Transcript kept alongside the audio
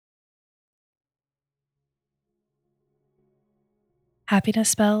Happiness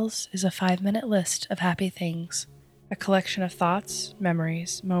Spells is a 5-minute list of happy things, a collection of thoughts,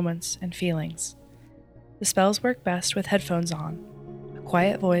 memories, moments, and feelings. The spells work best with headphones on, a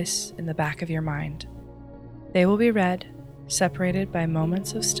quiet voice in the back of your mind. They will be read, separated by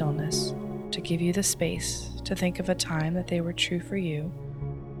moments of stillness, to give you the space to think of a time that they were true for you,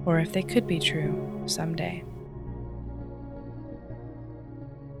 or if they could be true someday.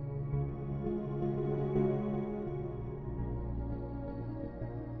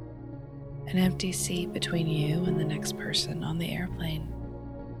 An empty seat between you and the next person on the airplane.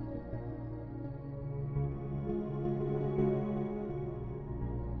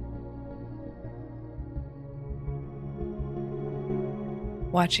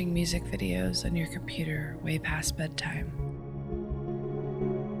 Watching music videos on your computer way past bedtime.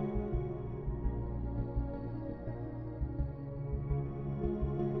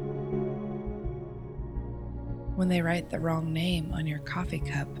 When they write the wrong name on your coffee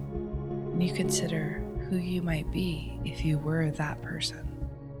cup, and you consider who you might be if you were that person.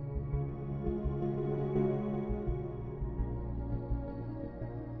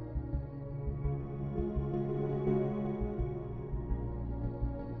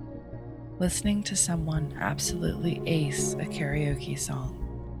 Listening to someone absolutely ace a karaoke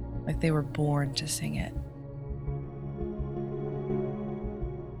song, like they were born to sing it.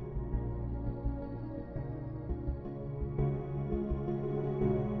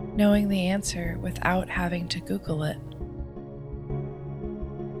 Knowing the answer without having to Google it.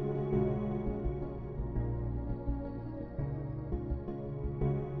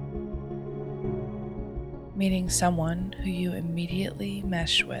 Meeting someone who you immediately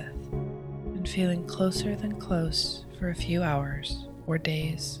mesh with and feeling closer than close for a few hours or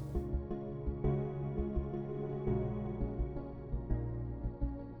days.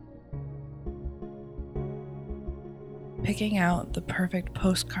 Picking out the perfect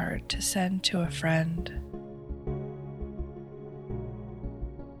postcard to send to a friend.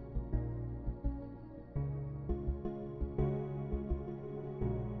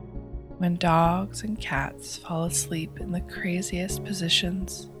 When dogs and cats fall asleep in the craziest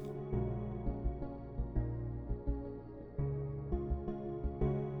positions.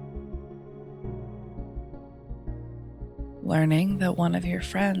 Learning that one of your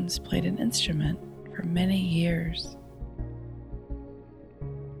friends played an instrument for many years.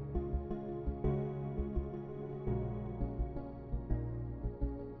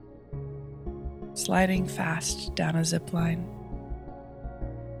 Sliding fast down a zip line.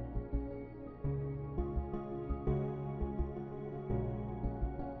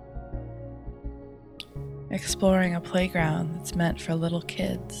 Exploring a playground that's meant for little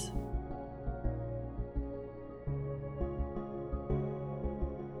kids.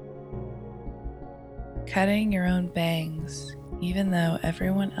 Cutting your own bangs, even though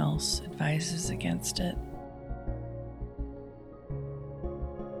everyone else advises against it.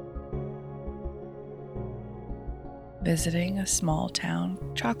 Visiting a small town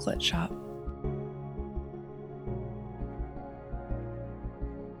chocolate shop.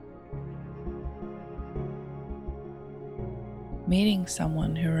 Meeting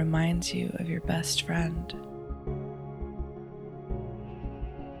someone who reminds you of your best friend.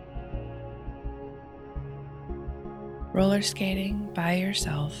 Roller skating by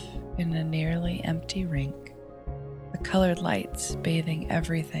yourself in a nearly empty rink, the colored lights bathing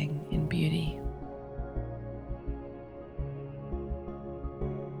everything in beauty.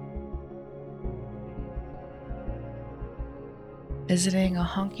 Visiting a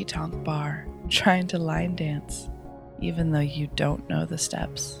honky-tonk bar, trying to line dance, even though you don't know the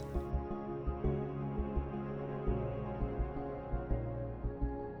steps.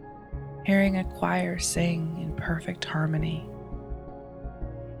 Hearing a choir sing in perfect harmony.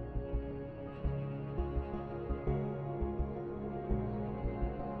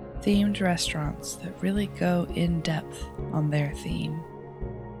 Themed restaurants that really go in depth on their theme.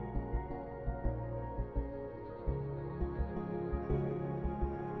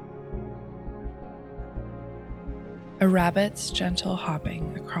 A rabbit's gentle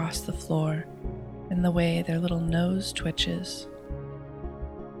hopping across the floor and the way their little nose twitches.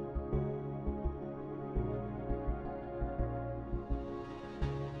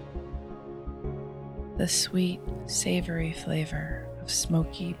 The sweet, savory flavor of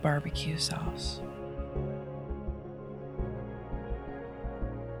smoky barbecue sauce.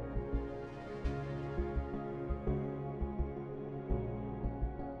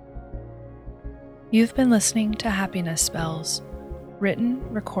 You've been listening to Happiness Spells, written,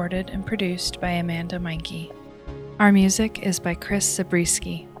 recorded, and produced by Amanda Meinke. Our music is by Chris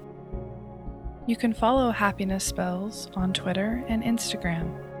Zabriskie. You can follow Happiness Spells on Twitter and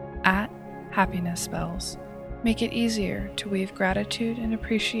Instagram at Happiness Spells. Make it easier to weave gratitude and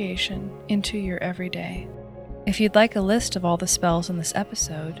appreciation into your everyday. If you'd like a list of all the spells in this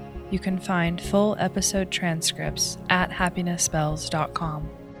episode, you can find full episode transcripts at happinessspells.com.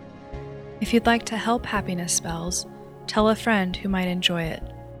 If you'd like to help Happiness Spells, tell a friend who might enjoy it.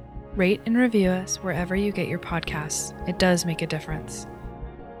 Rate and review us wherever you get your podcasts. It does make a difference.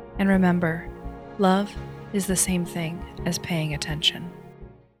 And remember, love is the same thing as paying attention.